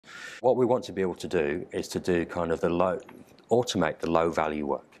What we want to be able to do is to do kind of automate the low value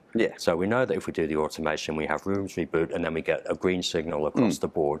work. Yeah. So we know that if we do the automation, we have rooms reboot, and then we get a green signal across the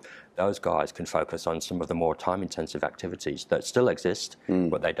board. Those guys can focus on some of the more time-intensive activities that still exist,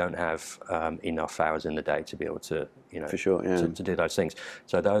 but they don't have enough hours in the day to be able to, For sure, yeah. to do those things.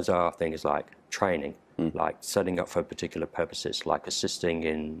 So those are things like training, like setting up for particular purposes, like assisting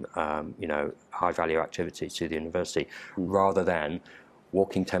in, high-value activities to the university, rather than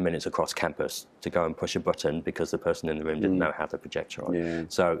walking 10 minutes across campus to go and push a button because the person in the room didn't know how the projector on. Yeah.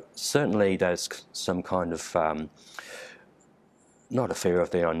 So certainly there's some kind of, not a fear of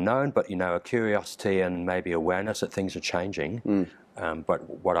the unknown, but a curiosity and maybe awareness that things are changing. But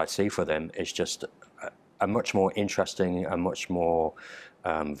what I see for them is just a much more interesting, a much more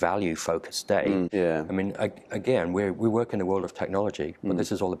value-focused day. Yeah. I mean, again, we work in the world of technology, but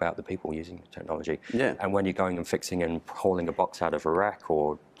this is all about the people using the technology. Yeah. And when you're going and fixing and hauling a box out of a rack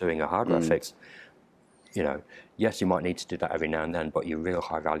or doing a hardware fix, yes, you might need to do that every now and then, but your real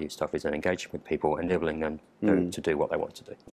high-value stuff is an engagement with people, enabling them to do what they want to do.